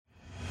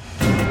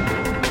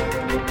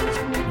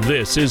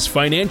This is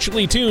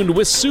Financially Tuned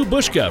with Sue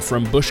Bushka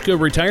from Bushka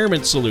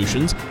Retirement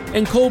Solutions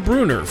and Cole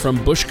Bruner from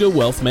Bushka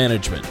Wealth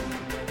Management.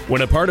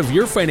 When a part of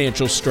your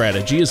financial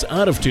strategy is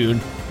out of tune,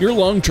 your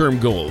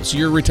long-term goals,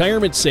 your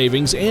retirement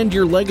savings, and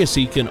your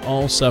legacy can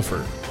all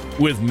suffer.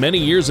 With many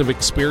years of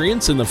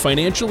experience in the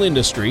financial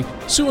industry,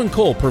 Sue and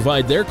Cole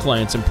provide their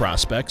clients and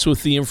prospects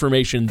with the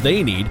information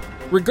they need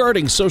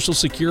regarding Social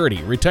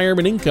Security,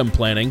 retirement income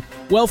planning,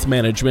 wealth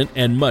management,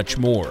 and much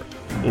more.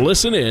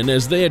 Listen in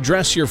as they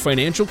address your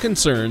financial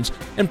concerns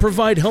and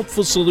provide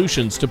helpful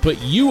solutions to put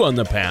you on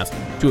the path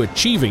to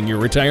achieving your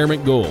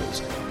retirement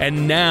goals.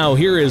 And now,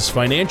 here is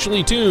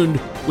Financially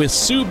Tuned with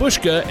Sue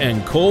Bushka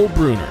and Cole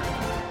Bruner.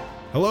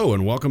 Hello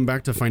and welcome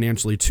back to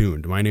Financially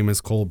Tuned. My name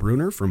is Cole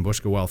Bruner from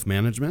Bushka Wealth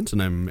Management,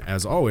 and I'm,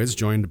 as always,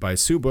 joined by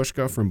Sue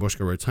Bushka from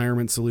Bushka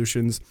Retirement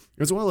Solutions,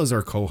 as well as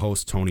our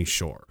co-host Tony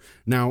Shore.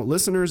 Now,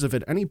 listeners, if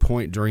at any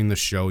point during the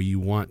show you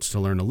want to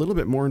learn a little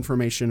bit more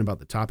information about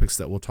the topics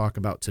that we'll talk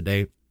about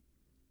today,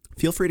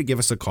 feel free to give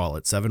us a call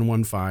at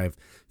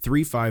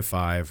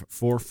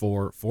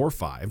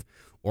 715-355-4445,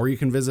 or you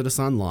can visit us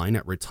online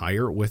at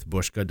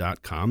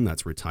retirewithbushka.com.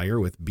 That's retire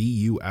with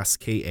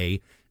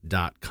BUSKA.com.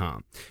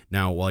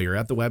 Now, while you're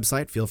at the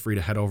website, feel free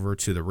to head over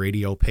to the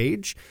radio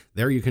page.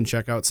 There you can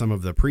check out some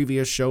of the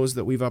previous shows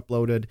that we've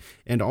uploaded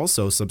and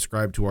also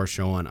subscribe to our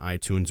show on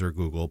iTunes or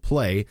Google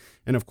Play.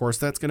 And of course,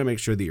 that's going to make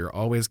sure that you're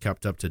always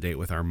kept up to date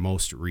with our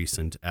most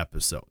recent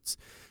episodes.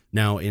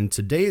 Now, in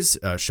today's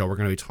show, we're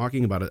going to be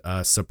talking about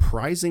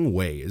surprising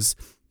ways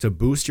to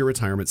boost your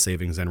retirement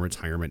savings and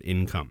retirement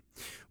income.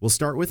 We'll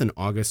start with an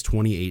August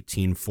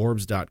 2018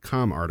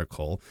 Forbes.com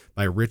article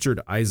by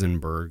Richard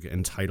Eisenberg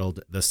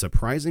entitled The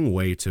Surprising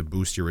Way to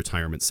Boost Your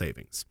Retirement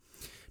Savings.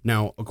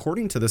 Now,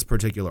 according to this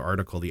particular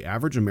article, the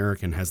average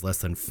American has less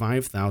than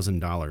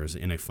 $5,000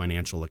 in a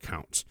financial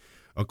account,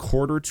 a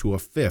quarter to a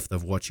fifth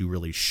of what you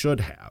really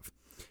should have.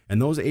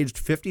 And those aged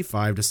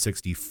 55 to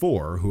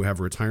 64 who have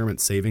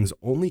retirement savings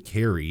only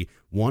carry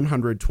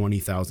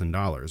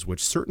 $120,000,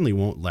 which certainly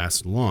won't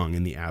last long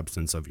in the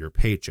absence of your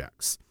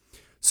paychecks.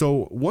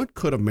 So what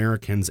could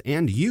Americans,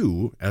 and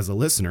you as a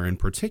listener in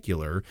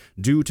particular,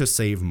 do to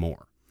save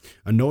more?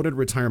 A noted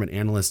retirement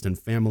analyst and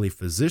family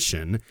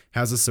physician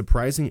has a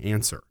surprising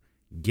answer: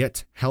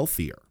 get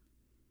healthier.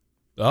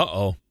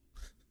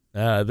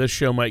 This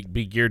show might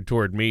be geared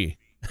toward me.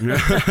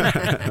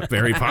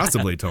 Very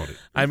possibly, Tony.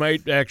 I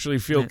might actually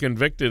feel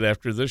convicted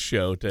after this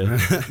show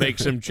to make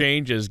some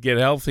changes, get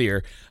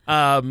healthier.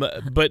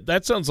 But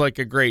that sounds like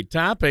a great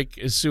topic,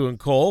 Sue and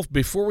Cole.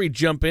 Before we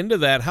jump into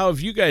that, how have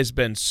you guys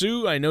been?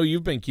 Sue, I know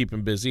you've been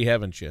keeping busy,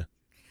 haven't you?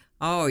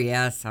 Oh,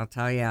 yes, I'll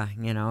tell you.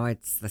 You know,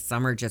 it's the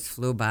summer just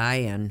flew by,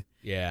 and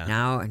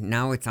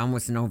now it's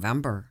almost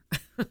November.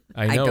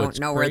 I know, I don't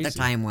know where the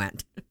time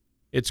went.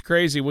 It's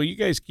crazy. Well, you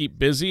guys keep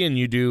busy, and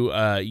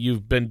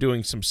you've been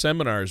doing some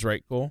seminars,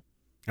 right, Cole?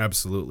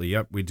 Absolutely.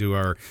 Yep. We do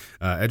our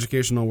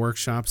educational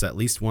workshops at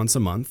least once a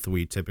month.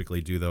 We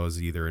typically do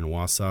those either in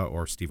Wausau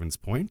or Stevens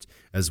Point,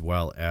 as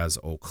well as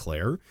Eau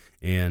Claire.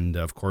 And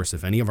of course,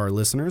 if any of our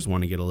listeners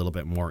want to get a little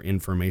bit more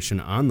information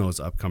on those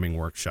upcoming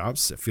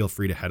workshops, feel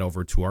free to head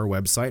over to our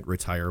website,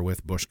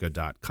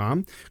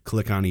 retirewithbushka.com,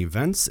 click on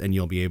events, and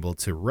you'll be able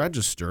to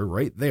register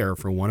right there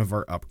for one of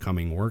our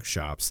upcoming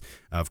workshops.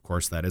 Of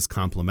course, that is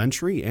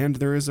complimentary, and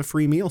there is a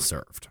free meal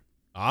served.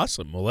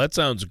 Awesome. Well, that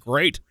sounds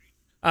great.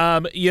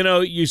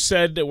 You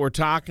said that we're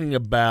talking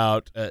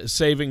about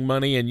saving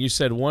money, and you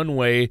said one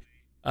way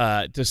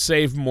to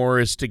save more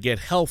is to get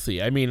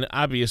healthy. I mean,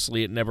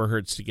 obviously, it never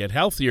hurts to get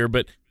healthier,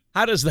 but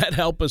how does that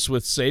help us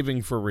with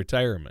saving for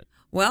retirement?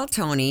 Well,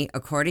 Tony,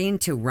 according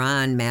to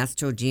Ron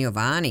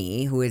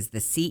Mastrogiovanni, who is the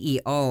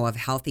CEO of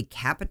Healthy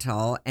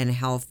Capital and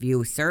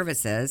HealthView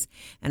Services,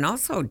 and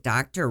also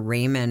Dr.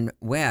 Raymond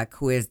Wick,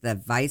 who is the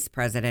vice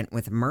president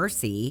with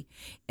Mercy,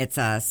 it's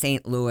a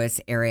St.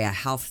 Louis area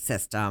health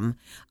system,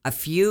 a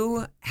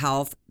few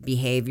health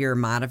behavior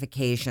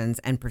modifications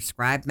and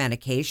prescribed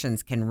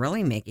medications can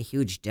really make a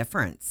huge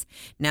difference.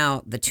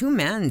 Now, the two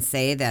men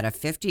say that a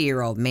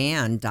 50-year-old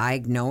man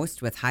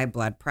diagnosed with high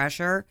blood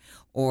pressure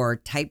or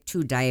type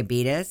 2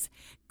 diabetes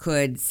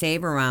could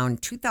save around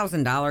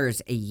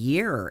 $2,000 a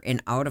year in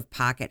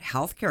out-of-pocket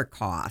healthcare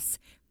costs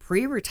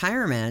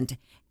pre-retirement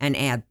and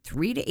add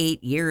 3 to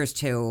 8 years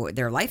to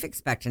their life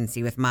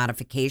expectancy with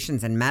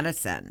modifications in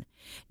medicine.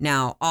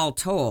 Now, all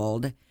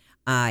told,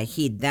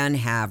 he'd then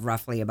have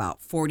roughly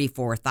about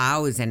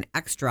 $44,000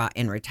 extra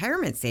in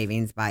retirement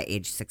savings by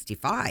age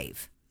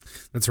 65.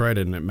 That's right,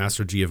 and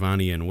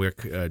Mastrogiovanni and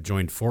Wick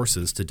joined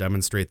forces to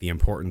demonstrate the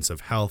importance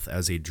of health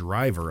as a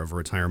driver of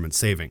retirement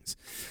savings.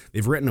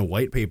 They've written a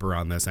white paper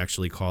on this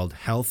actually called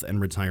Health and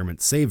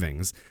Retirement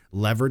Savings,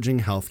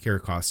 Leveraging Healthcare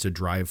Costs to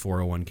Drive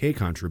 401k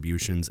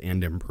Contributions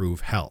and Improve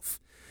Health.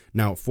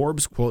 Now,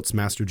 Forbes quotes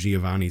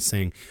Mastrogiovanni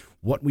saying,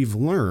 "What we've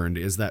learned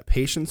is that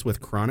patients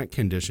with chronic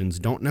conditions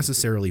don't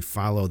necessarily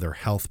follow their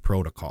health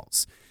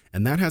protocols,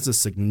 and that has a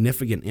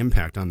significant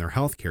impact on their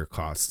healthcare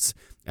costs,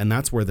 and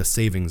that's where the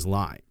savings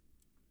lie.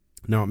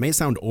 Now, it may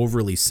sound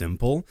overly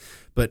simple,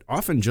 but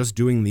often just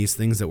doing these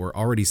things that we're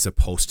already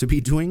supposed to be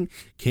doing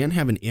can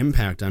have an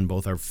impact on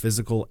both our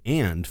physical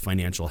and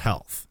financial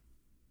health.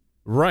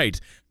 Right.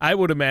 I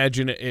would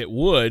imagine it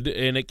would,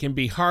 and it can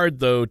be hard,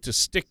 though, to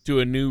stick to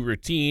a new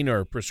routine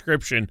or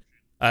prescription.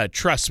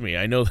 Trust me,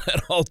 I know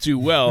that all too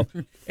well.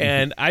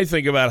 And I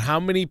think about how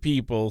many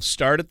people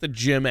start at the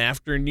gym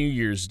after New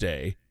Year's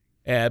Day,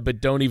 but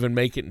don't even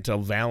make it until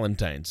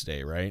Valentine's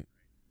Day, right?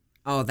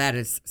 Oh, that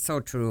is so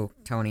true,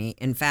 Tony.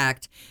 In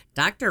fact,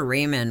 Dr.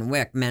 Raymond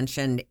Wick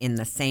mentioned in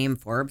the same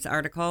Forbes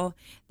article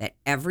that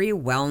every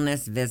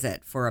wellness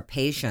visit for a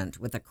patient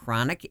with a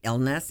chronic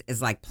illness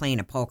is like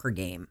playing a poker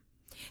game.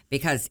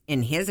 Because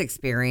in his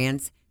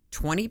experience,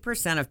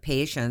 20% of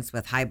patients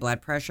with high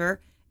blood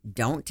pressure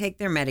don't take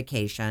their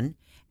medication,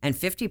 and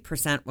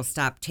 50% will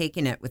stop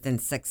taking it within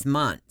 6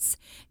 months.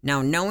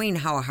 Now, knowing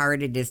how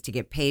hard it is to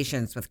get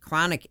patients with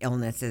chronic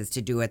illnesses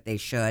to do what they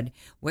should,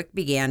 Wick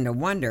began to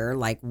wonder,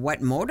 what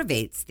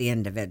motivates the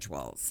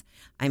individuals?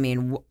 I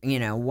mean,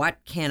 what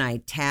can I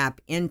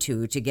tap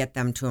into to get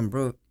them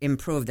to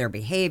improve their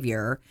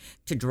behavior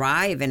to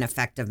drive an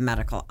effective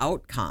medical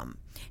outcome?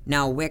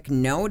 Now, Wick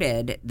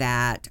noted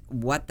that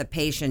what the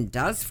patient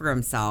does for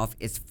himself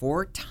is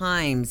 4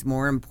 times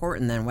more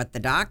important than what the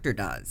doctor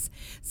does.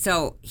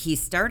 So he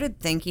started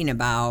thinking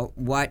about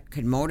what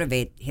could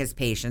motivate his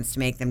patients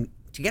to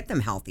get them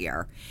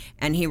healthier.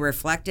 And he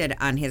reflected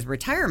on his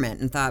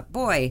retirement and thought,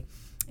 boy,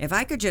 if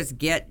I could just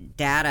get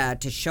data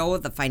to show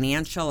the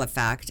financial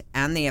effect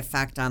and the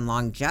effect on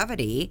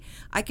longevity,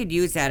 I could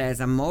use that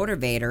as a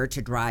motivator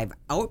to drive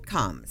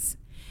outcomes.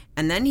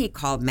 And then he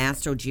called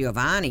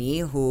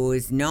Mastrogiovanni, who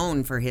is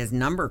known for his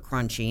number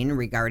crunching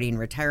regarding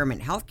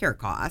retirement healthcare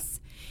costs.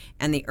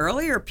 And the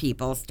earlier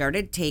people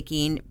started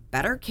taking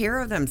better care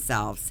of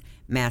themselves,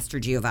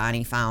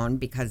 Mastrogiovanni found,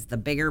 because the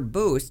bigger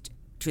boost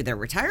to their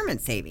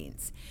retirement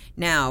savings.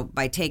 Now,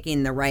 by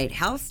taking the right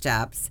health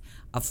steps,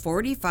 a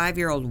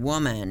 45-year-old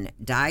woman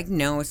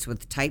diagnosed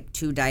with type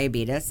 2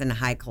 diabetes and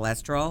high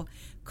cholesterol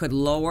could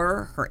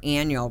lower her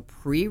annual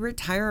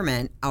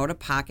pre-retirement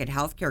out-of-pocket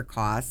healthcare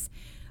costs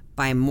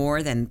by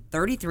more than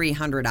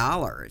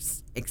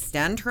 $3,300,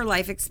 extend her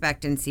life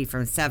expectancy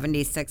from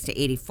 76 to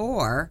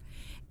 84,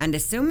 and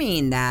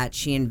assuming that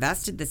she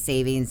invested the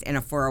savings in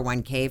a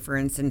 401k, for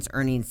instance,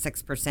 earning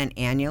 6%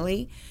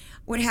 annually,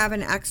 would have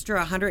an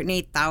extra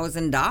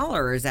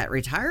 $108,000 at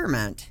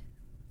retirement.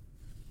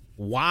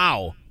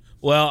 Wow.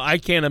 Well, I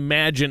can't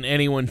imagine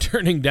anyone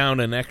turning down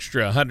an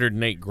extra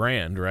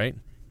 $108,000, right?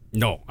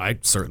 No, I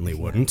certainly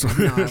wouldn't.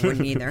 No, I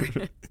wouldn't either.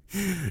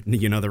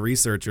 The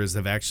researchers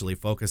have actually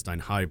focused on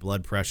high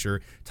blood pressure,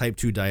 type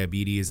 2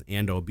 diabetes,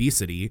 and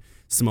obesity,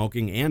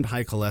 smoking, and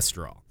high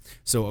cholesterol.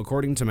 So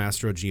according to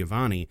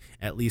Mastrogiovanni,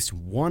 at least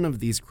one of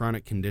these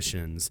chronic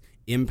conditions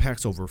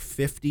impacts over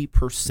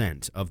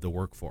 50% of the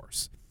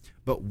workforce.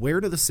 But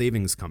where do the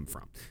savings come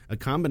from? A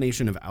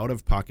combination of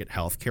out-of-pocket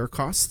healthcare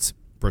costs,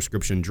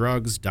 prescription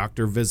drugs,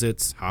 doctor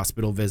visits,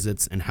 hospital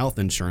visits, and health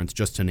insurance,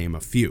 just to name a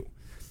few.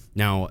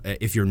 Now,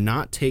 if you're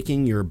not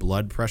taking your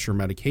blood pressure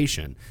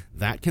medication,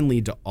 that can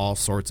lead to all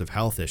sorts of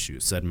health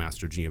issues, said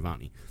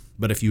Mastrogiovanni.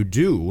 But if you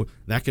do,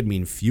 that could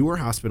mean fewer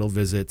hospital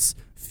visits,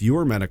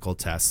 fewer medical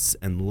tests,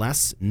 and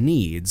less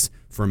needs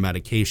for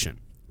medication.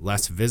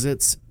 Less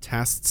visits,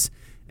 tests,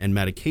 and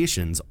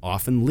medications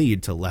often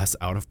lead to less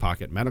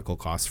out-of-pocket medical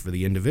costs for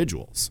the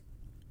individuals.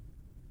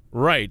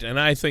 Right, and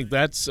I think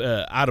that's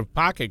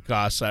out-of-pocket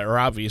costs are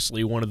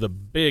obviously one of the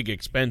big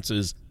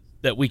expenses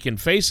that we can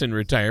face in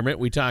retirement.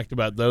 We talked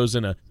about those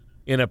in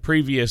a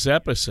previous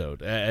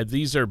episode.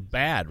 These are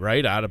bad,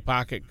 right?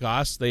 Out-of-pocket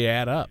costs, they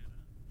add up.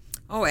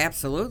 Oh,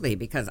 absolutely,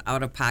 because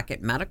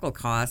out-of-pocket medical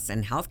costs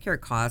and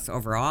healthcare costs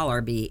overall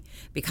are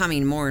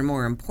becoming more and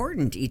more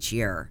important each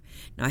year.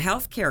 Now,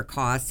 healthcare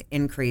cost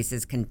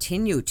increases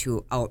continue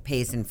to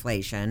outpace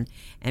inflation,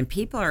 and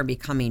people are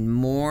becoming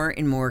more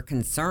and more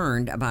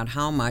concerned about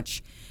how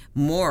much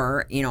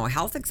more,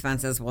 health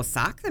expenses will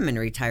sock them in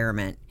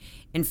retirement.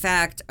 In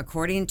fact,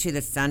 according to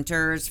the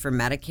Centers for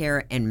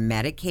Medicare and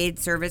Medicaid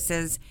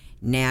Services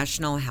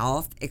National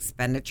Health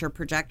Expenditure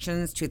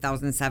Projections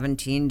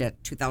 2017 to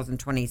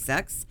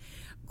 2026,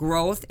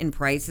 growth in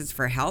prices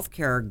for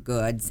healthcare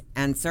goods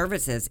and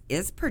services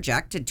is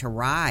projected to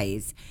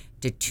rise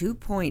to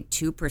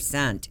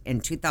 2.2%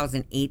 in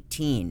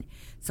 2018.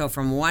 So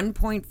from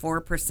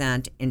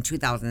 1.4% in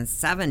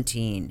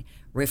 2017,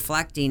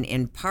 reflecting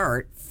in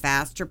part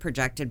faster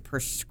projected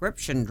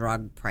prescription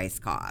drug price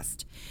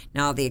cost.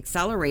 Now, the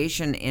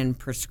acceleration in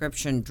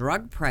prescription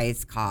drug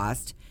price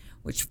cost,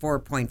 which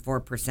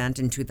 4.4%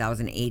 in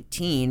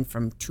 2018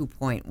 from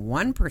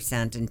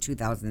 2.1% in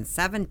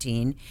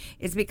 2017,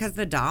 is because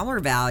the dollar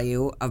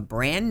value of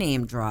brand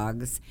name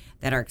drugs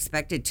that are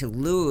expected to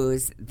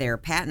lose their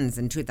patents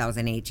in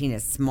 2018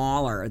 is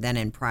smaller than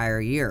in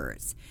prior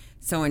years.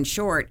 So in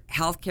short,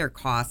 healthcare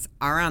costs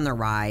are on the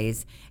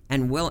rise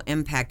and will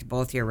impact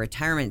both your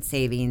retirement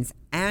savings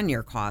and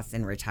your costs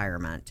in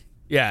retirement.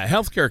 Yeah,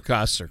 healthcare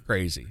costs are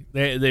crazy.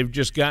 They've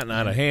just gotten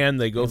out of hand.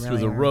 They go through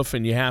the roof,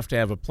 and you have to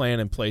have a plan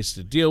in place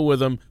to deal with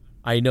them.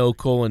 I know,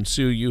 Cole and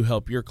Sue, you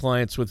help your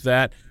clients with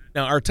that.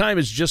 Now, our time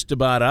is just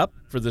about up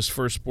for this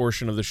first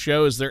portion of the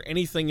show. Is there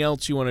anything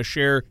else you want to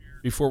share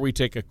before we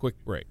take a quick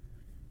break?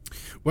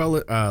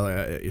 Well,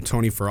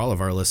 Tony, for all of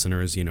our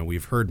listeners,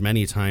 we've heard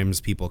many times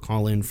people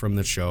call in from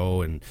the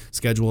show and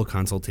schedule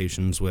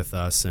consultations with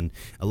us, and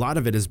a lot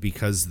of it is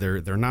because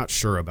they're not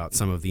sure about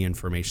some of the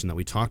information that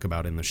we talk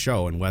about in the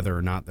show and whether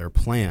or not their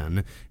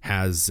plan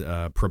has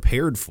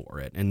prepared for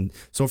it. And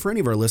so for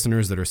any of our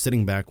listeners that are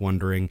sitting back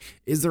wondering,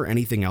 is there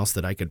anything else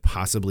that I could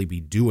possibly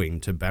be doing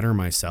to better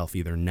myself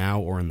either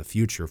now or in the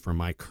future for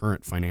my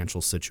current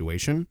financial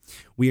situation?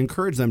 We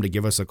encourage them to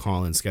give us a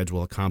call and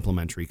schedule a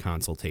complimentary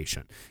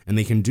consultation. And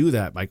they can do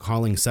that by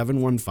calling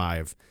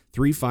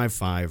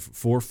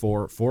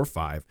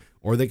 715-355-4445,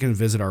 or they can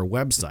visit our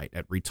website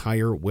at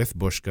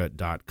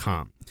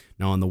retirewithbushka.com.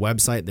 Now, on the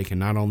website, they can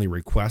not only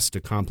request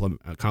a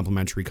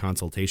complimentary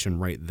consultation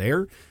right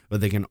there,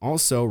 but they can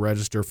also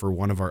register for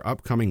one of our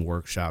upcoming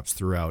workshops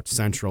throughout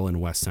Central and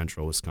West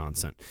Central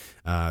Wisconsin.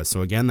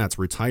 So again, that's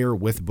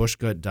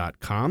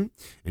retirewithbushka.com,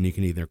 and you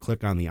can either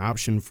click on the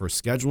option for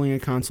scheduling a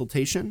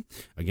consultation,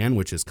 again,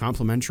 which is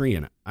complimentary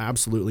and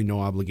absolutely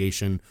no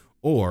obligation,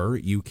 or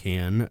you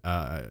can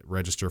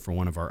register for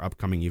one of our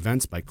upcoming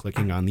events by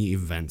clicking on the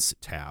Events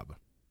tab.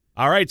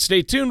 All right,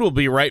 stay tuned. We'll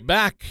be right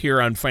back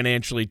here on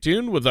Financially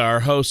Tuned with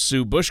our hosts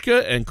Sue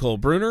Bushka and Cole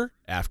Bruner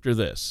after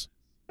this.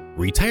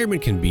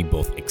 Retirement can be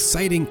both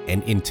exciting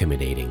and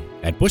intimidating.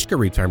 At Bushka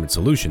Retirement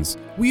Solutions,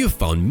 we have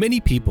found many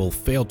people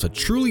fail to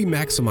truly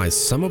maximize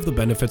some of the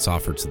benefits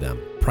offered to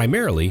them,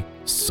 primarily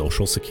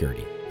Social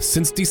Security.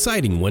 Since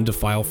deciding when to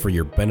file for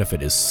your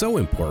benefit is so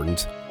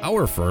important,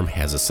 our firm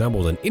has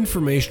assembled an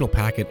informational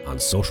packet on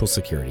Social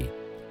Security.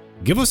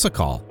 Give us a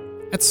call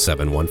at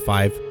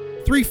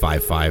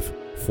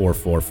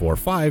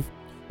 715-355-4445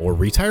 or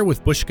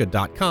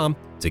retirewithbushka.com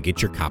to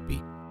get your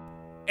copy.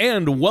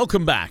 And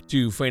welcome back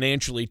to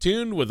Financially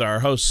Tuned with our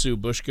host Sue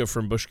Bushka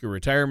from Bushka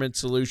Retirement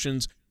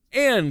Solutions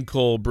and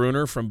Cole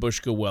Bruner from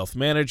Bushka Wealth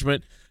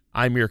Management.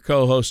 I'm your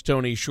co-host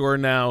Tony Shore.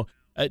 Now,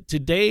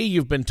 today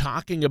you've been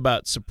talking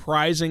about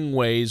surprising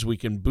ways we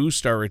can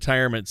boost our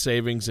retirement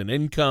savings and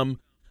income.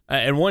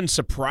 And one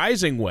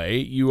surprising way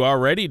you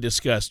already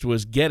discussed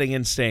was getting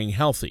and staying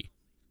healthy,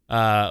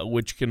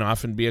 which can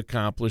often be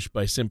accomplished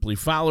by simply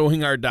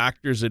following our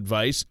doctor's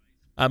advice.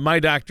 My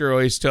doctor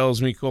always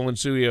tells me, Cole and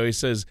Sue, he always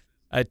says,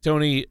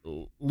 Tony,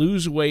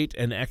 lose weight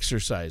and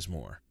exercise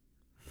more.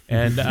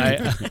 And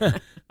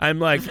I'm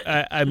like,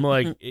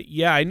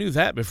 yeah, I knew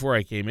that before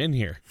I came in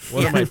here.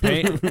 What am I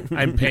paying?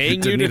 I'm paying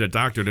you. Didn't need a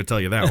doctor to tell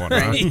you that one,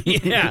 huh?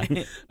 Yeah.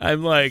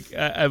 I'm like,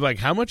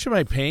 how much am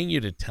I paying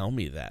you to tell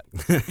me that?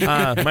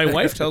 My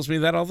wife tells me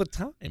that all the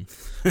time.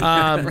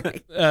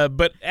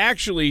 But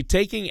actually,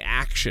 taking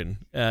action,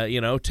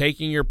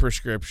 taking your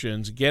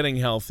prescriptions, getting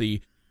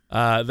healthy,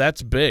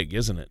 that's big,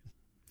 isn't it?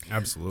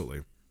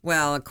 Absolutely.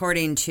 Well,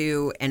 according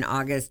to an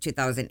August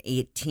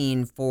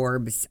 2018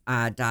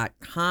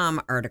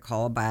 Forbes.com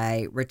article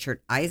by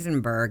Richard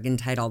Eisenberg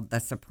entitled The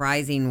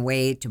Surprising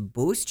Way to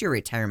Boost Your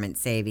Retirement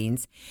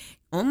Savings,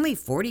 only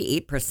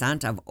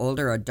 48% of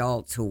older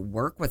adults who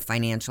work with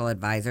financial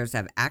advisors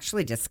have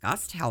actually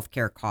discussed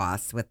healthcare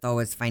costs with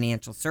those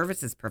financial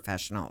services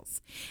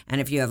professionals.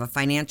 And if you have a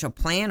financial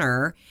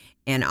planner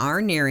and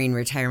are nearing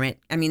retirement,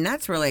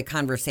 that's really a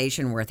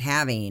conversation worth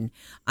having.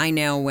 I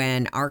know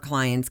when our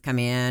clients come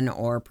in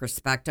or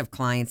prospective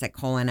clients that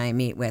Cole and I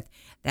meet with,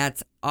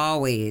 that's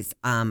always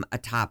a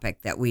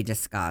topic that we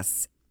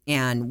discuss.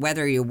 And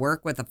whether you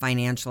work with a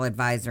financial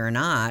advisor or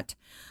not,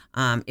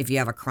 if you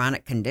have a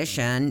chronic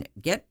condition,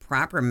 get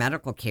proper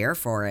medical care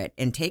for it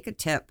and take a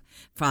tip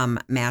from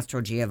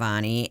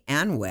Mastrogiovanni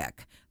and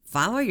Wick.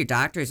 Follow your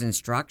doctor's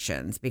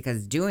instructions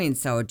because doing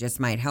so just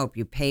might help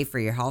you pay for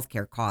your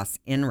healthcare costs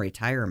in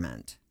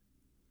retirement.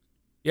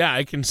 Yeah,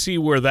 I can see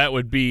where that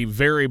would be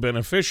very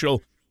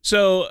beneficial.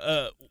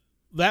 So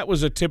that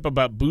was a tip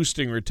about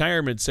boosting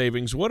retirement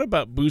savings. What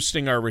about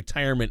boosting our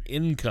retirement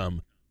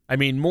income?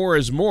 More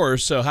is more,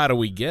 so how do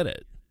we get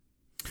it?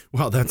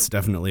 Well, that's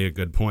definitely a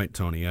good point,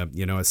 Tony. A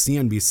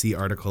CNBC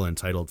article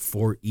entitled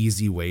 4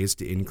 Easy Ways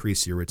to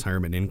Increase Your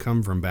Retirement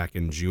Income from back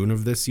in June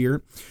of this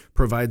year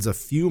provides a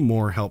few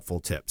more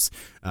helpful tips.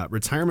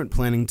 Retirement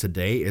planning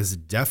today is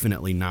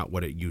definitely not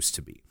what it used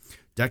to be.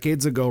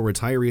 Decades ago,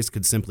 retirees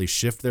could simply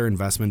shift their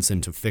investments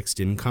into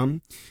fixed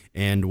income,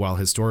 and while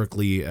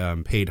historically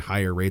paid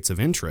higher rates of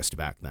interest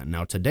back then.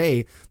 Now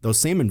today, those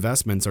same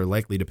investments are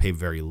likely to pay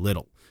very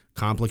little.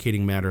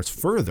 Complicating matters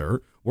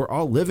further, we're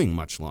all living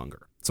much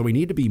longer. So we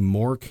need to be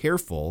more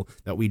careful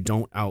that we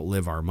don't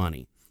outlive our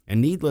money.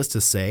 And needless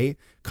to say,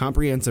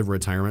 comprehensive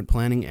retirement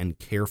planning and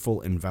careful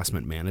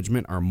investment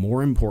management are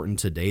more important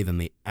today than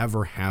they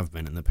ever have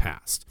been in the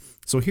past.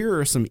 So here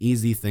are some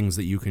easy things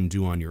that you can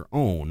do on your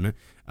own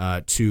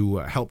to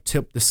help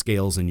tip the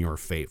scales in your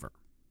favor.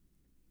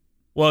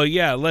 Well,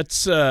 yeah,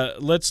 let's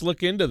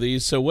look into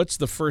these. So what's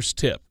the first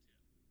tip?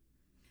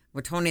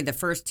 Well, Tony, the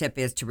first tip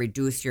is to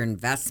reduce your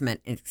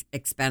investment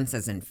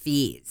expenses and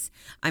fees.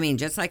 I mean,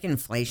 just like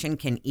inflation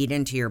can eat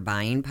into your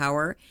buying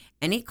power,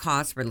 any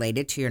costs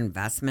related to your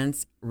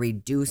investments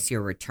reduce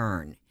your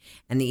return.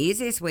 And the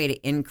easiest way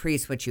to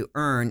increase what you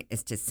earn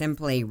is to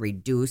simply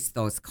reduce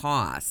those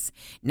costs.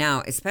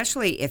 Now,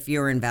 especially if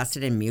you're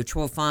invested in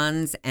mutual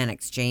funds and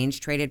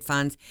exchange traded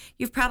funds,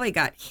 you've probably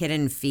got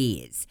hidden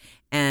fees.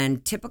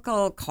 And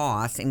typical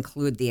costs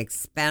include the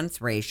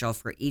expense ratio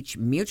for each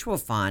mutual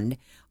fund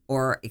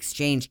or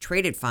exchange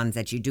traded funds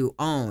that you do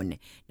own.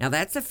 Now,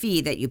 that's a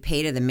fee that you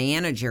pay to the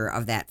manager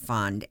of that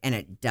fund, and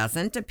it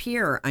doesn't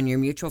appear on your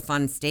mutual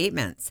fund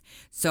statements.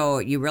 So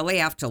you really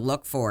have to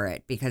look for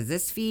it, because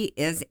this fee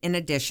is in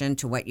addition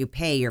to what you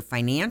pay your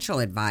financial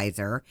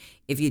advisor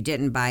if you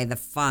didn't buy the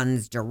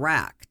funds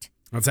direct.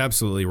 That's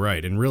absolutely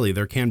right. And really,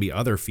 there can be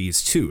other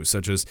fees too,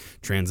 such as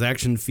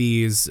transaction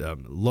fees,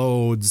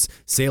 loads,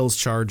 sales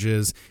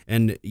charges.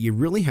 And you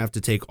really have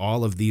to take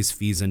all of these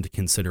fees into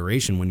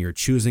consideration when you're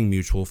choosing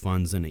mutual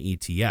funds and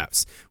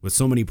ETFs. With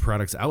so many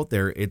products out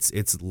there,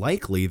 it's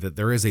likely that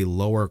there is a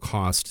lower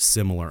cost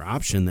similar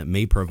option that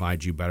may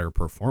provide you better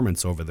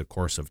performance over the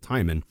course of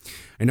time. And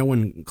I know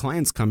when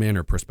clients come in,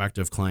 or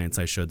prospective clients,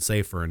 I should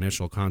say, for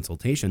initial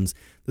consultations,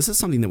 this is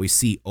something that we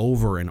see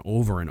over and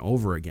over and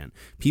over again.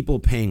 People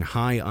paying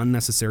high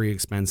unnecessary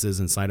expenses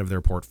inside of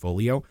their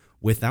portfolio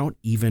without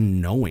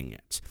even knowing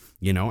it.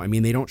 You know, I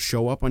mean, they don't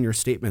show up on your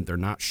statement. They're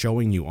not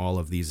showing you all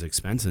of these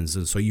expenses.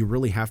 And so you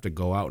really have to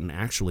go out and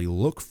actually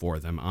look for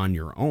them on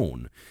your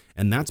own.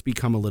 And that's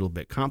become a little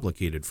bit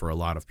complicated for a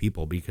lot of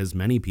people, because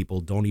many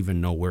people don't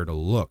even know where to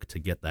look to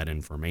get that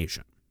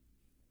information.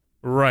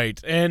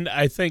 Right. And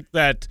I think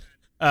that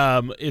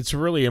it's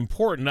really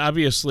important.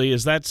 Obviously,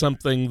 is that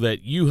something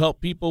that you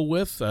help people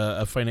with,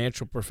 a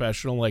financial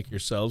professional like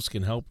yourselves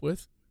can help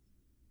with?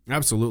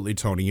 Absolutely,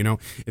 Tony. You know,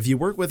 if you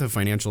work with a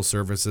financial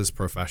services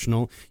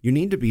professional, you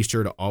need to be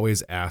sure to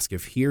always ask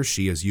if he or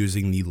she is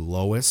using the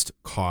lowest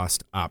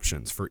cost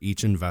options for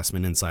each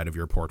investment inside of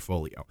your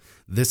portfolio.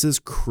 This is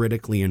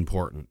critically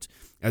important,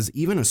 as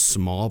even a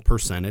small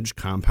percentage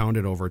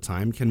compounded over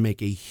time can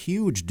make a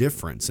huge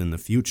difference in the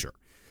future.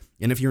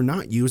 And if you're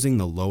not using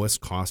the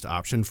lowest cost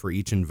option for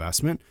each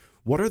investment,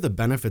 what are the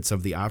benefits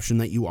of the option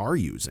that you are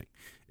using?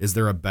 Is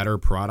there a better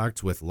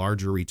product with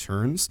larger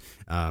returns?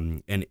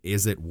 And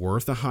is it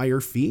worth a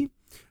higher fee?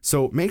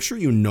 So make sure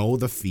you know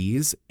the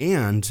fees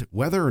and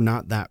whether or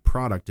not that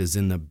product is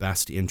in the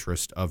best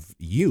interest of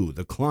you,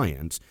 the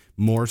client,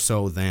 more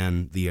so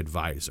than the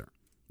advisor.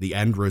 The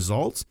end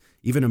result,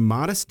 even a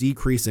modest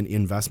decrease in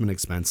investment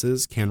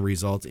expenses can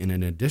result in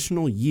an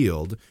additional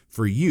yield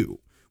for you,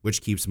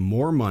 which keeps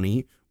more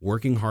money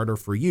working harder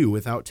for you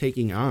without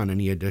taking on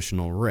any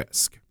additional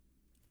risk.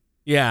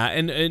 Yeah,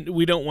 and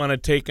we don't want to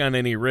take on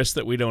any risk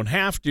that we don't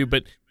have to,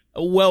 but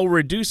while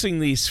reducing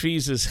these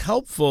fees is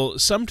helpful,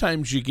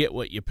 sometimes you get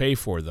what you pay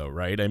for, though,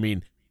 right? I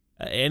mean,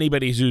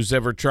 anybody who's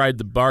ever tried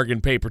the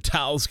bargain paper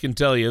towels can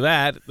tell you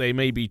that. They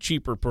may be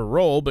cheaper per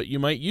roll, but you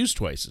might use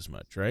twice as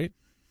much, right?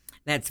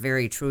 That's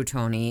very true,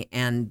 Tony,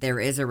 and there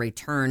is a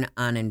return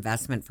on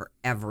investment for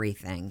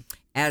everything.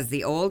 As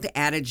the old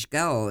adage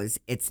goes,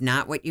 it's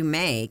not what you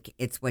make,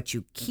 it's what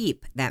you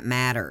keep that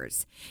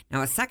matters.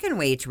 Now, a second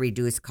way to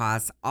reduce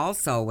costs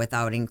also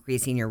without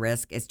increasing your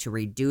risk is to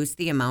reduce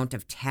the amount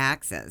of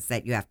taxes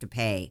that you have to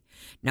pay.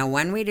 Now,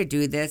 one way to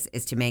do this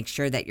is to make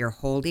sure that you're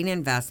holding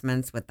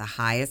investments with the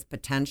highest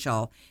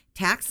potential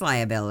tax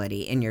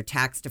liability in your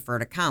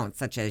tax-deferred accounts,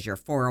 such as your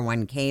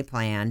 401k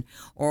plan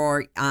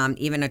or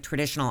even a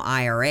traditional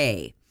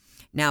IRA.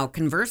 Now,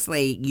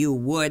 conversely, you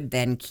would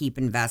then keep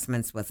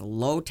investments with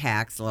low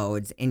tax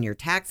loads in your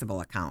taxable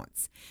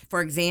accounts.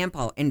 For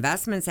example,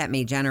 investments that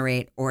may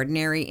generate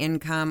ordinary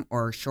income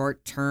or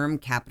short-term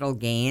capital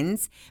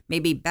gains may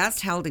be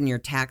best held in your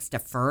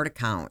tax-deferred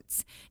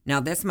accounts. Now,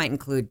 this might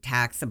include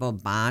taxable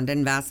bond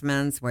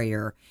investments where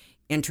your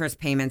interest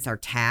payments are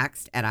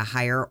taxed at a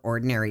higher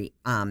ordinary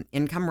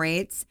income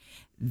rates.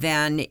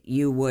 Then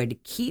you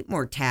would keep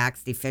more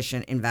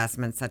tax-efficient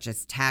investments such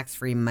as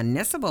tax-free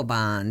municipal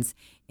bonds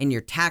in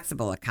your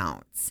taxable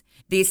accounts.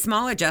 These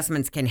small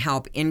adjustments can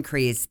help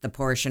increase the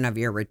portion of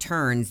your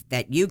returns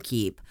that you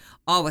keep,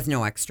 all with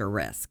no extra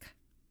risk.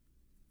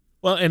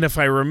 Well, and if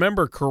I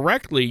remember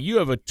correctly, you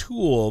have a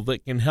tool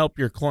that can help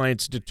your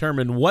clients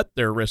determine what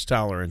their risk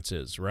tolerance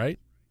is, right?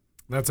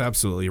 That's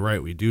absolutely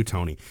right. We do,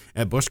 Tony.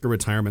 At Bushka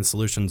Retirement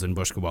Solutions and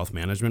Bushka Wealth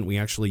Management, we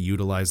actually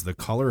utilize the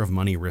color of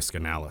money risk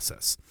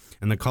analysis.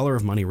 And the color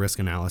of money risk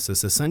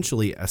analysis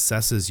essentially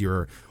assesses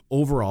your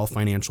overall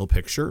financial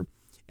picture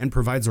and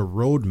provides a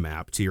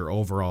roadmap to your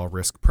overall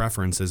risk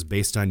preferences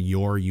based on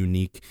your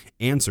unique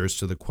answers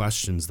to the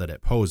questions that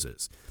it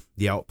poses.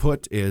 The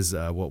output is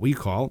what we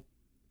call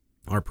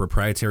our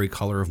proprietary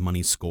Color of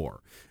Money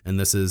score. And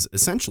this is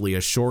essentially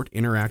a short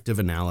interactive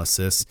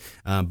analysis,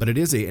 but it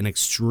is an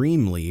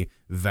extremely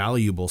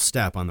valuable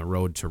step on the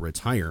road to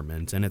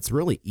retirement, and it's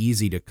really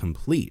easy to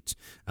complete.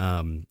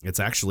 It's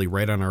actually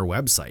right on our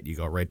website. You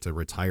go right to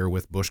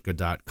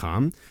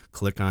retirewithbushka.com,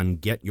 click on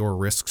Get Your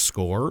Risk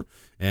Score,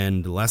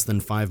 and less than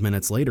 5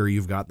 minutes later,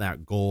 you've got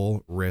that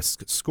goal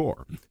risk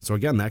score. So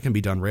again, that can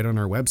be done right on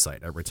our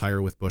website at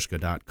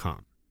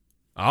retirewithbushka.com.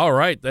 All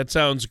right, that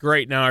sounds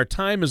great. Now, our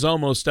time is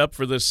almost up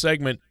for this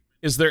segment.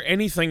 Is there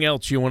anything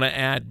else you want to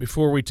add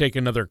before we take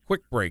another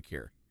quick break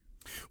here?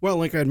 Well,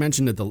 like I had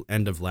mentioned at the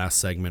end of last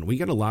segment, we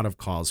get a lot of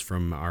calls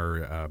from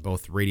our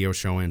both radio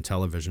show and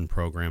television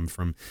program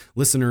from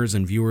listeners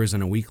and viewers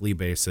on a weekly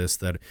basis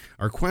that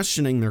are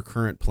questioning their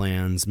current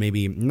plans,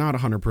 maybe not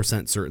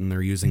 100% certain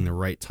they're using the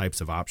right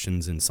types of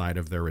options inside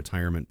of their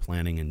retirement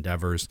planning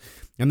endeavors,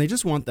 and they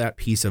just want that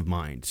peace of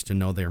mind to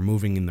know they're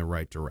moving in the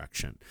right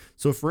direction.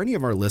 So for any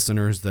of our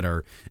listeners that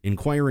are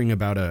inquiring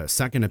about a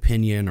second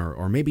opinion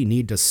or maybe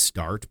need to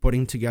start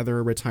putting together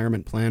a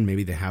retirement plan,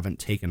 maybe they haven't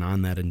taken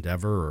on that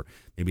endeavor or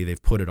maybe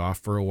they've put it off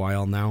for a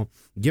while now,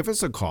 give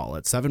us a call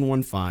at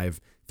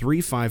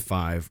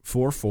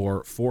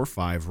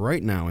 715-355-4445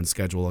 right now and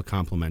schedule a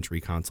complimentary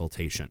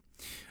consultation.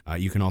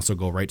 You can also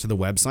go right to the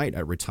website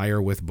at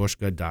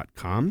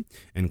retirewithbushka.com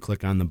and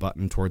click on the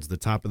button towards the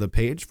top of the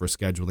page for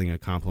scheduling a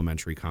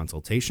complimentary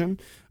consultation.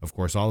 Of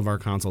course, all of our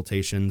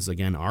consultations,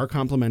 again, are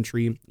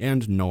complimentary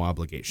and no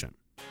obligation.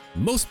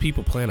 Most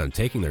people plan on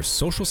taking their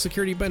Social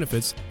Security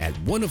benefits at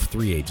one of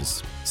three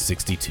ages,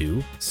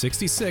 62,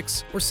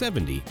 66, or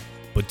 70.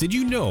 But did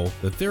you know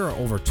that there are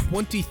over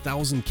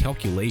 20,000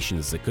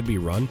 calculations that could be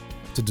run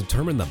to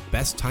determine the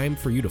best time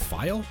for you to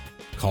file?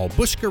 Call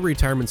Bushka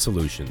Retirement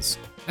Solutions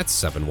at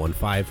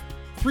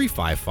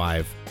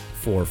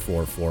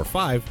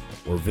 715-355-4445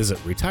 or visit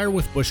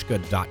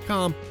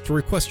retirewithbushka.com to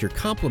request your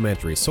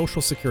complimentary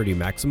Social Security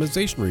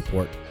Maximization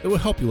Report that will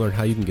help you learn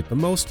how you can get the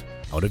most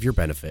out of your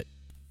benefit.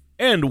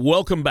 And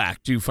welcome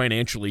back to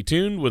Financially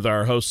Tuned with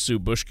our hosts Sue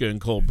Bushka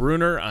and Cole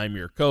Bruner. I'm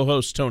your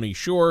co-host, Tony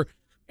Shore,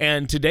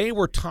 and today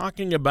we're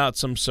talking about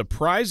some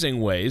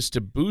surprising ways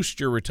to boost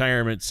your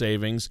retirement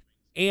savings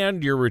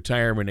and your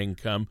retirement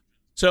income.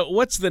 So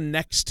what's the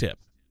next tip?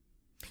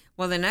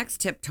 Well, the next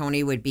tip,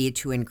 Tony, would be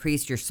to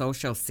increase your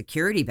Social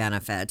Security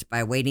benefit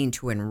by waiting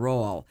to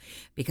enroll,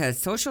 because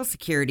Social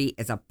Security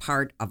is a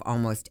part of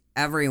almost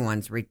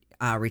everyone's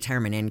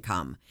retirement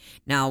income.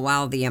 Now,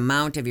 while the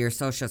amount of your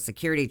Social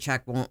Security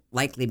check won't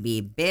likely be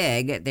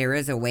big, there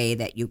is a way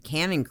that you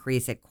can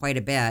increase it quite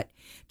a bit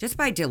just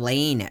by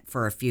delaying it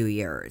for a few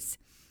years.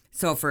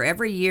 So for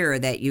every year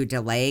that you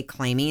delay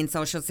claiming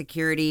Social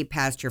Security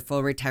past your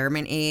full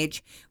retirement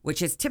age,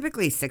 which is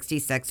typically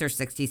 66 or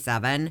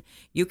 67,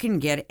 you can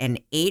get an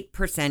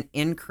 8%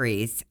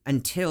 increase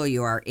until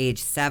you are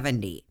age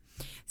 70.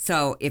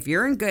 So if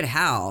you're in good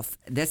health,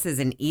 this is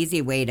an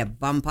easy way to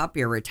bump up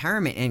your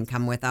retirement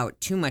income without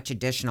too much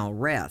additional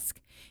risk.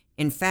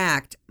 In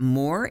fact,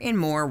 more and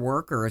more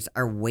workers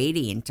are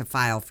waiting to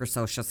file for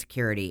Social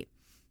Security.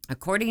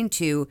 According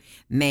to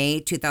May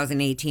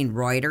 2018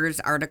 Reuters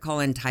article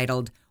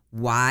entitled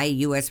Why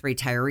U.S.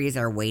 Retirees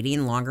Are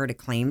Waiting Longer to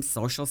Claim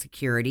Social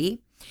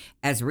Security,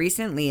 as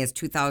recently as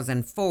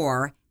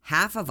 2004,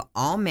 half of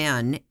all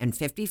men and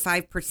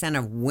 55%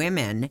 of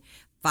women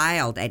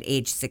filed at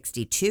age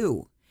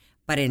 62.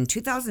 But in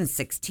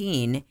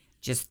 2016,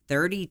 just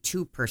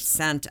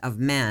 32% of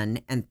men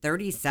and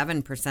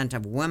 37%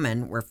 of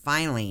women were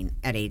filing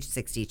at age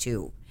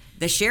 62.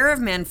 The share of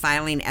men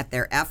filing at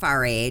their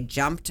FRA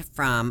jumped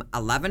from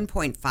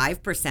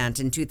 11.5%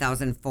 in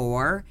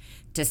 2004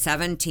 to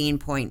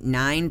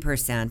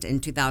 17.9% in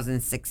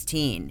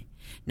 2016.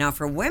 Now,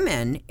 for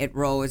women, it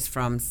rose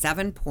from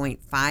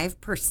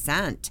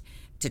 7.5%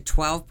 to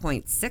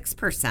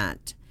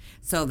 12.6%.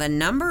 So the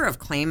number of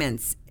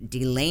claimants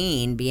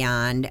delaying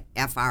beyond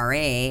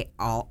FRA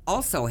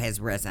also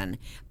has risen,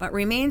 but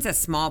remains a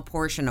small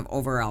portion of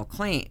overall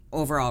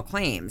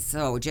claims.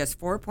 So just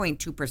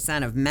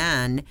 4.2% of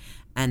men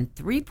and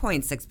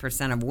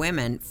 3.6% of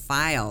women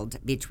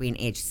filed between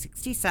age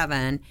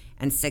 67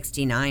 and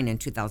 69 in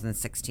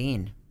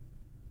 2016.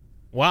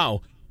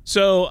 Wow.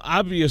 So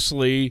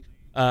obviously,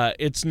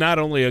 it's not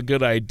only a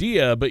good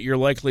idea, but you're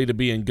likely to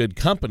be in good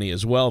company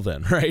as well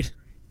then, right?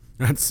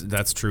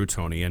 That's true,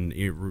 Tony. And,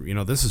 you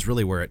know, this is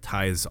really where it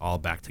ties all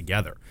back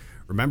together.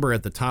 Remember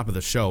at the top of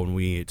the show when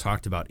we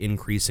talked about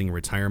increasing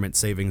retirement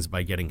savings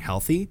by getting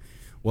healthy?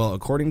 Well,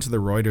 according to the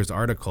Reuters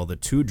article, the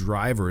two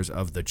drivers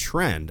of the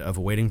trend of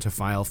waiting to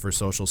file for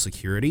Social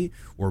Security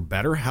were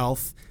better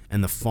health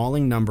and the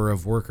falling number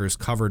of workers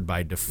covered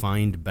by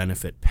defined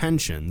benefit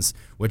pensions,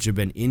 which have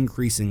been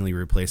increasingly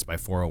replaced by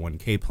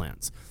 401k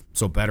plans.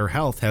 So better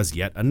health has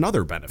yet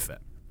another benefit.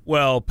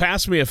 Well,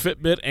 pass me a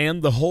Fitbit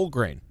and the whole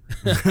grain.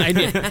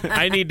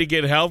 I need to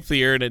get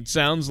healthier, and it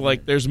sounds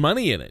like there's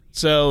money in it.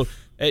 So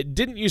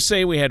Didn't you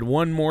say we had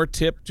one more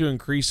tip to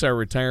increase our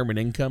retirement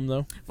income,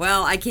 though?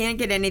 Well, I can't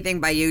get anything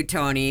by you,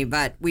 Tony,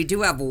 but we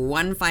do have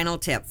one final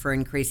tip for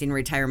increasing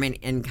retirement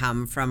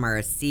income from our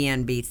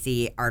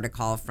CNBC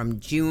article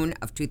from June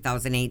of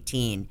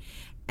 2018.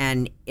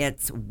 And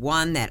it's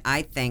one that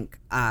I think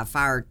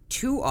far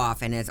too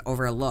often is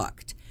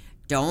overlooked.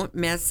 Don't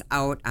miss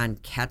out on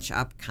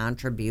catch-up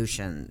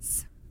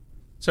contributions.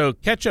 So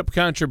catch-up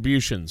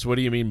contributions, what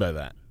do you mean by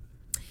that?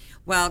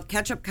 Well,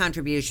 catch-up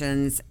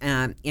contributions,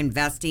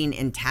 investing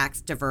in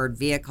tax-deferred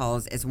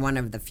vehicles is one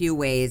of the few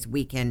ways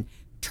we can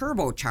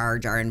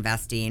turbocharge our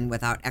investing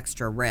without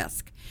extra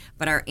risk.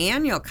 But our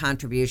annual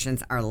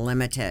contributions are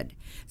limited.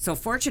 So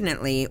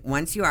fortunately,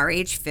 once you are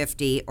age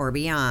 50 or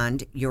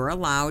beyond, you're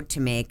allowed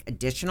to make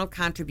additional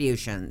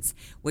contributions,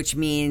 which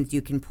means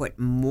you can put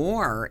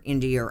more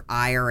into your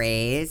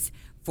IRAs,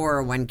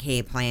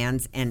 401k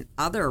plans, and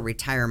other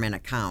retirement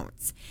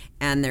accounts.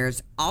 And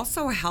there's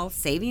also health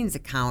savings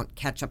account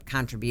catch-up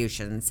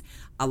contributions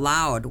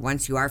allowed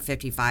once you are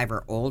 55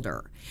 or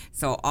older.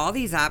 So all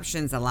these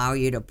options allow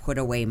you to put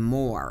away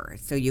more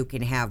so you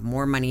can have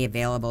more money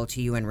available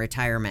to you in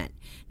retirement.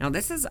 Now,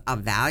 this is a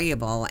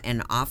valuable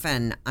and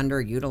often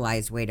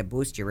underutilized way to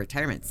boost your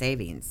retirement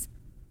savings.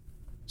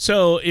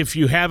 So if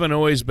you haven't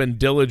always been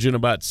diligent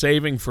about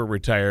saving for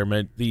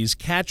retirement, these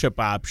catch-up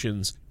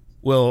options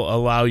will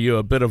allow you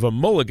a bit of a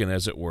mulligan,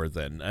 as it were,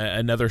 then,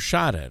 another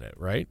shot at it,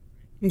 right?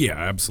 Yeah,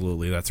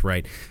 absolutely. That's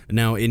right.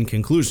 Now, in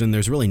conclusion,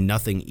 there's really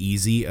nothing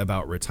easy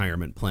about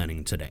retirement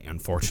planning today,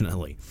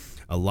 unfortunately.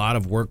 A lot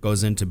of work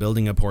goes into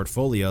building a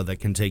portfolio that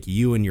can take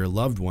you and your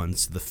loved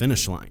ones to the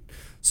finish line.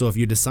 So if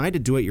you decide to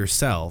do it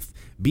yourself,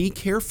 be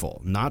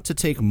careful not to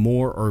take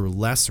more or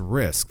less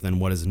risk than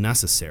what is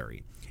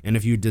necessary. And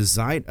if you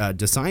decide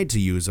to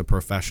use a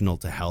professional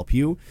to help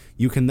you,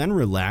 you can then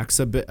relax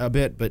a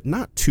bit, but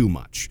not too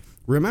much.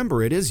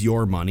 Remember, it is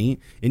your money,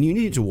 and you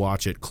need to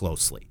watch it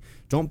closely.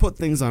 Don't put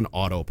things on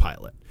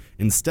autopilot.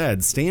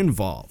 Instead, stay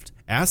involved,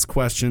 ask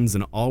questions,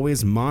 and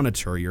always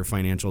monitor your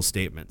financial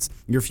statements.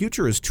 Your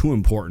future is too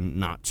important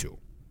not to.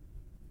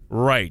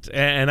 Right,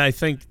 and I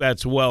think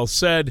that's well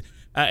said.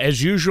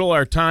 As usual,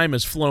 our time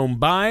has flown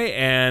by,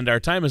 and our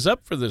time is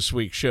up for this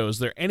week's show. Is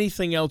there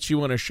anything else you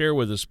want to share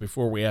with us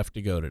before we have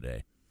to go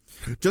today?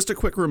 Just a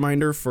quick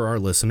reminder for our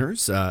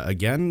listeners.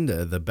 Again,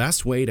 the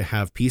best way to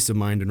have peace of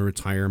mind in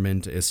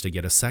retirement is to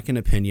get a second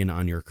opinion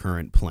on your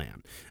current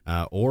plan,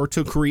 or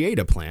to create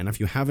a plan if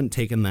you haven't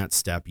taken that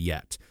step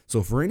yet.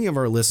 So for any of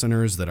our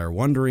listeners that are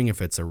wondering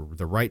if it's the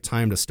right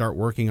time to start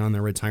working on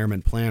their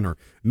retirement plan, or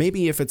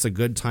maybe if it's a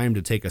good time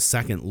to take a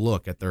second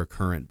look at their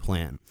current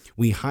plan,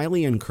 we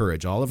highly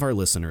encourage all of our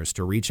listeners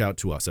to reach out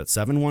to us at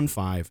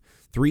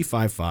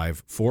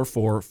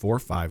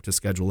 715-355-4445 to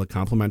schedule a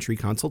complimentary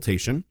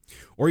consultation,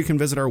 or you can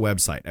visit our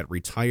website at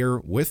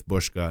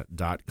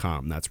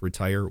retirewithbushka.com. That's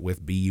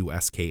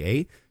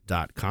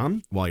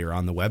retirewithbuska.com. While you're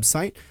on the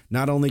website,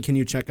 not only can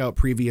you check out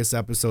previous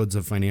episodes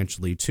of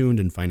Financially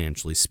Tuned and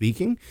Financially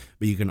Speaking,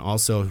 but you can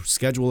also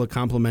schedule a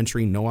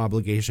complimentary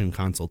no-obligation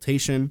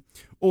consultation,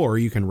 or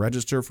you can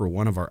register for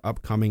one of our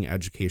upcoming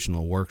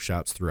educational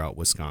workshops throughout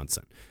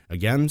Wisconsin.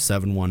 Again,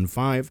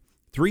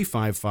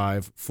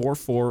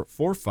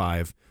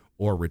 715-355-4445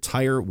 or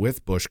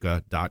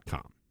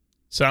retirewithbushka.com.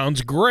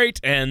 Sounds great,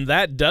 and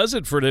that does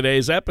it for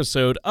today's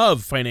episode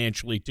of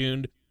Financially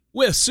Tuned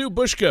with Sue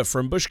Bushka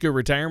from Bushka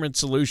Retirement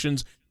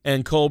Solutions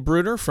and Cole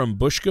Bruner from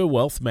Bushka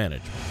Wealth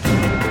Management.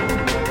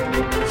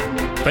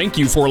 Thank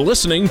you for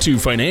listening to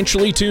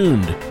Financially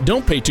Tuned.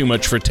 Don't pay too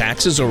much for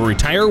taxes or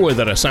retire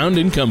without a sound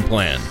income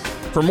plan.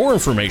 For more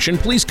information,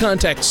 please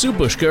contact Sue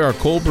Bushka or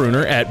Cole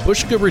Bruner at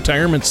Bushka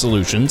Retirement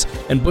Solutions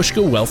and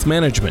Bushka Wealth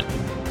Management.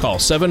 Call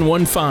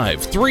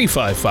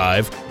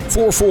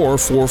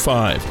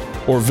 715-355-4445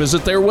 or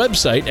visit their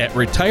website at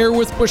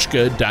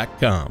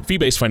retirewithbushka.com.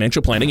 Fee-based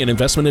financial planning and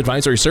investment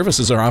advisory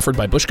services are offered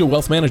by Bushka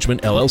Wealth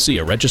Management,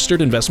 LLC, a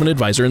registered investment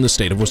advisor in the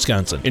state of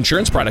Wisconsin.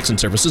 Insurance products and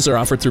services are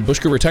offered through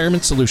Bushka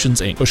Retirement Solutions,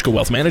 Inc. Bushka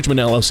Wealth Management,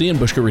 LLC, and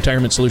Bushka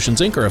Retirement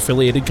Solutions, Inc. are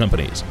affiliated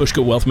companies.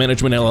 Bushka Wealth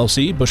Management,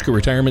 LLC, Bushka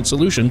Retirement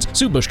Solutions,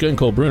 Sue Bushka, and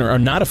Cole Bruner are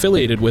not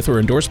affiliated with or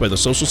endorsed by the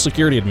Social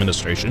Security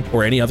Administration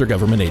or any other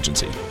government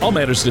agency. All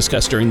matters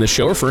discussed during this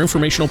show are for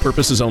informational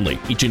purposes only.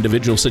 Each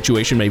individual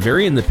situation may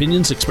vary, and the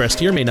opinions expressed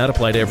here may not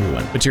apply to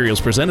everyone.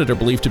 Materials presented are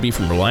believed to be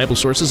from reliable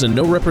sources, and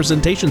no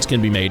representations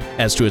can be made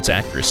as to its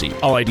accuracy.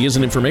 All ideas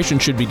and information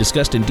should be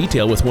discussed in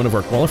detail with one of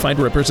our qualified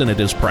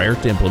representatives prior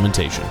to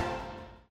implementation.